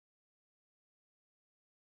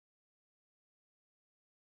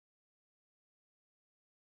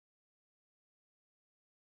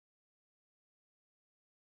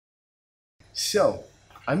So,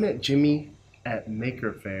 I met Jimmy at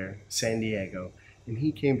Maker Faire, San Diego, and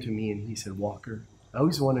he came to me and he said, Walker, I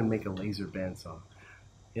always wanted to make a laser bandsaw.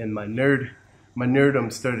 And my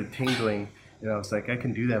nerdum started tingling, and I was like, I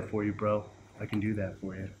can do that for you, bro. I can do that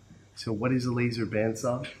for you. So what is a laser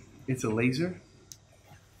bandsaw? It's a laser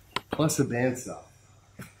plus a bandsaw.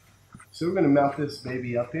 So we're gonna mount this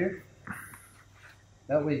baby up here.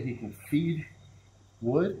 That way he can feed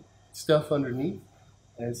wood, stuff underneath,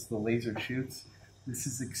 as the laser shoots. This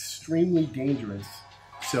is extremely dangerous,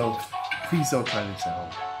 so please don't try this at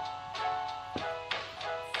home.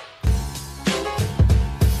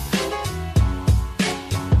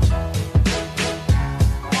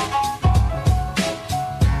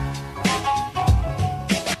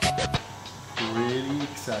 Pretty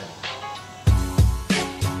exciting.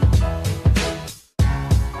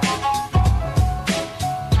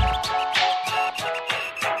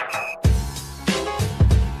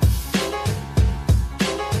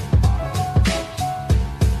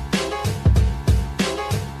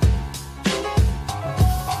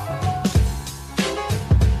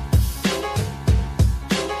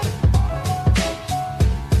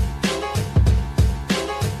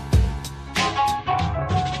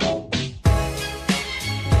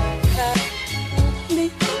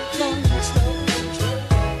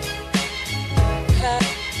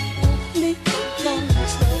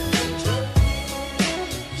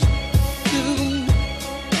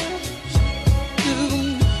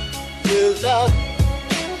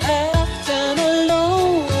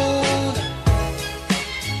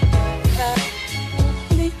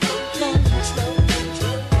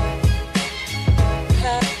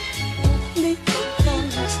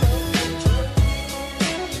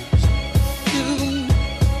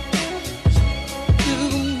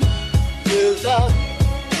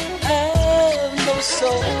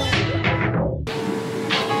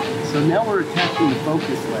 So now we're attaching the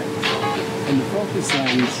focus lens. And the focus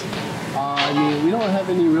lens, I mean, we don't have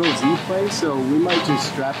any real Z-play, so we might just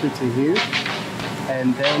strap it to here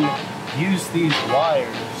and then use these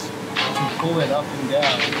wires to pull it up and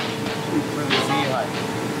down for the Z height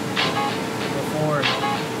before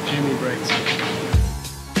Jimmy breaks it.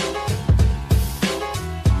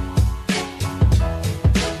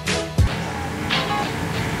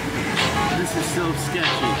 This is so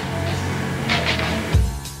sketchy.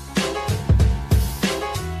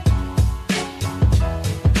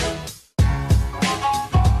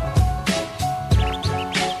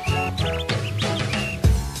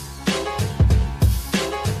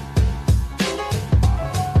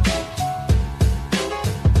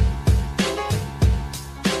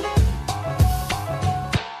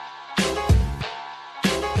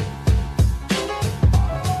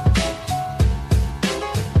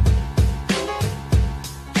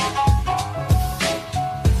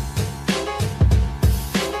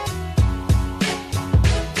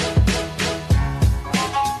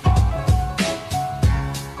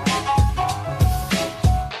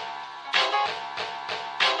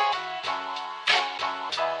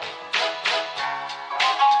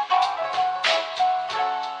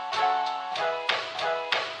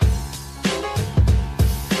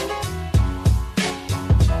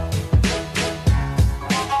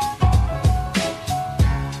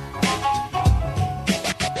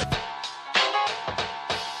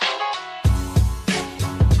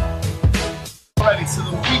 So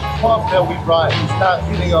the weak pump that we brought is not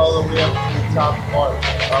getting all the way up to the top part.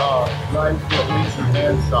 9-foot laser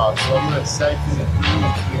bandsaw. So I'm going to siphon it through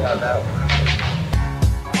and see how that works.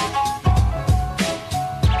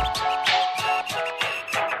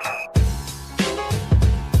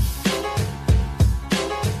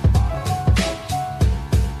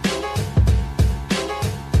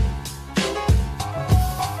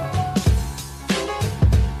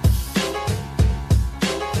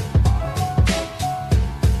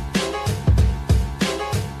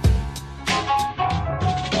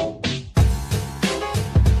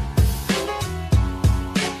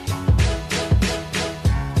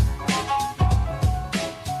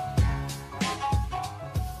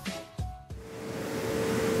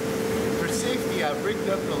 I've rigged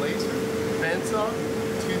up the laser bandsaw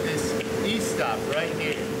to this E-stop right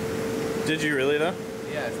here. Did you really though?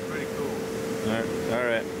 Yeah, it's pretty cool. All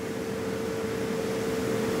right.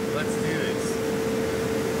 Let's do this.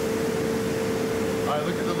 All right,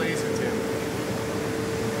 look at the laser, Tim.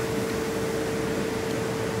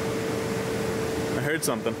 I heard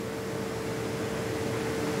something.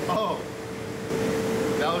 Oh,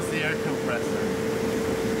 that was the air compressor.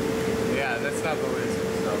 Yeah, that's not the laser,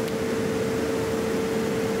 so.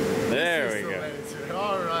 There we go.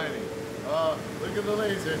 Alrighty. Look at the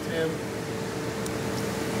laser, Tim.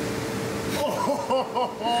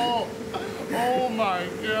 Oh my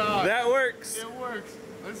God. That works. It works.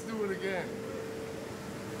 Let's do it again.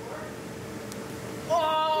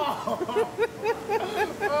 Oh!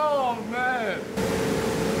 Oh man.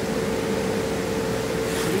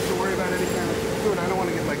 You need to worry about any kind of food. I don't want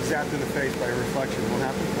to get like zapped in the face by a reflection. What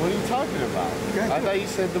happened? What are you talking about? Okay, I thought you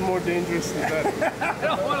said the more dangerous the better. I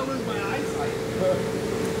don't want to lose my eyesight.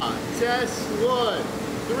 Test 1,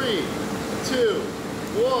 3, 2,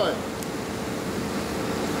 1.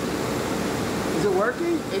 Is it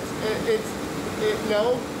working?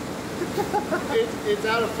 No. It's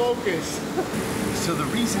out of focus. So the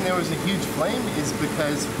reason there was a huge flame is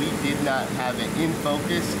because we did not have it in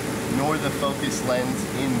focus nor the focus lens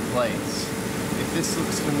in place. If this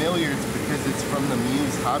looks familiar, it's because it's from the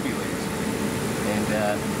Muse Hobby Laser. And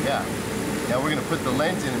yeah, now we're gonna put the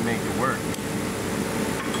lens in and make it work.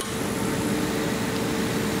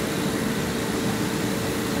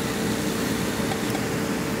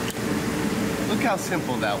 Look how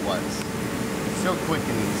simple that was. So quick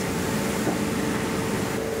and easy.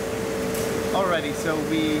 Alrighty, so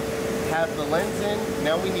we have the lens in.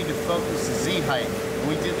 Now we need to focus the Z height. And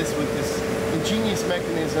we did this with this ingenious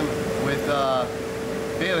mechanism with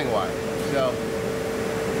baling wire. So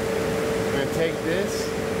we're gonna take this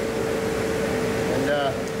and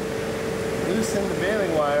loosen the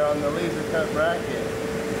baling wire on the laser cut bracket.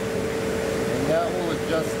 And that will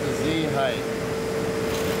adjust the Z height.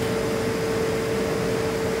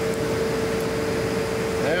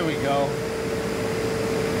 There we go.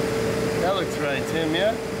 That looks right, Tim,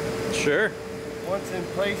 yeah? Sure. Once in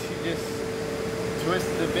place, you just twist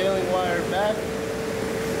the baling wire back.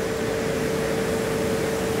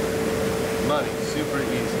 Money, super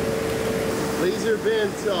easy. Laser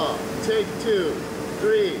bandsaw, take 2,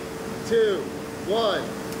 3, 2, 1.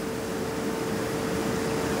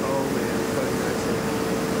 Oh man, cutting nicely.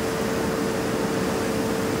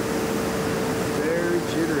 Very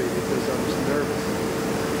jittery because I'm just nervous.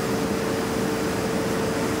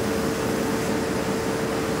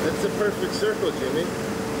 That's a perfect circle, Jimmy.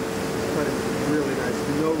 Cutting really nice.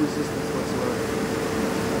 No resistance whatsoever.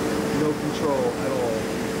 No control at all.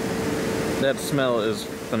 That smell is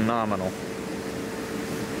phenomenal.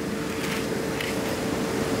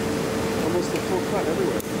 Almost a full cut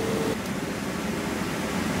everywhere.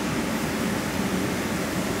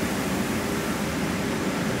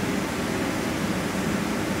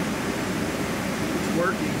 It's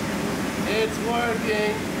working. It's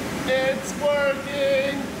working. It's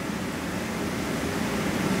working.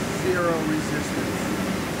 Zero resistance.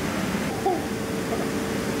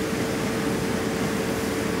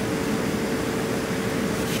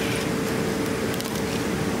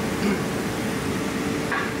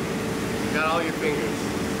 Got all your fingers.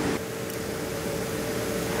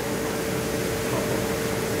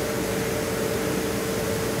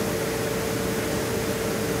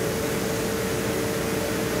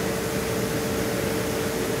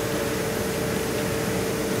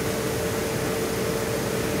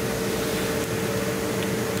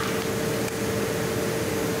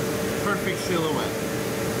 Perfect silhouette.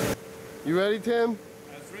 You ready, Tim?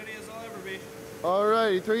 As ready as I'll ever be. All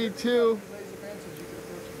right, 3, 2. Laser bandsaws you can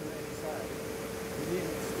approach from any side. You need to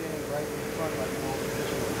stand right in front like an old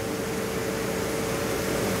position.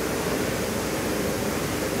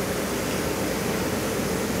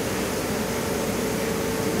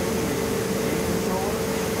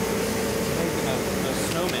 A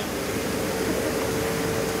snowman.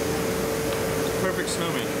 Perfect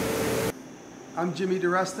snowman. I'm Jimmy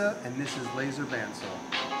DiResta, and this is Laser Bandsaw.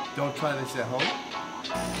 Don't try this at home.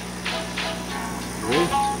 Ready?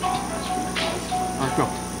 All right, go.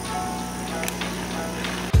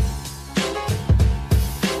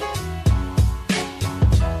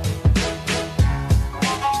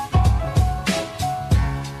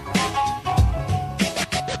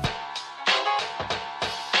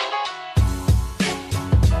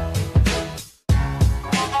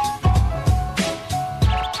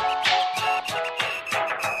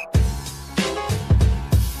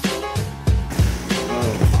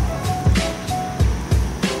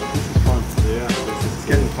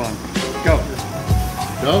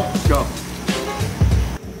 Go? Go.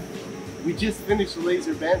 We just finished the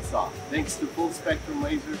laser bandsaw. Thanks to Full Spectrum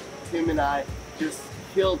Laser, Tim and I just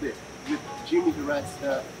killed it with Jimmy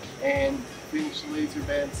DiResta and finished the laser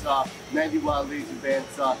bandsaw, 90 watt laser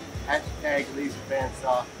bandsaw, hashtag laser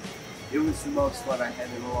bandsaw. It was the most fun I had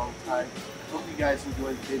in a long time. Hope you guys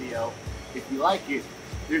enjoyed the video. If you like it,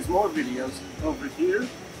 there's more videos over here,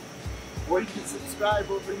 or you can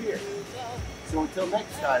subscribe over here. So until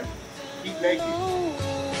next time, keep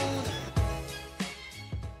making.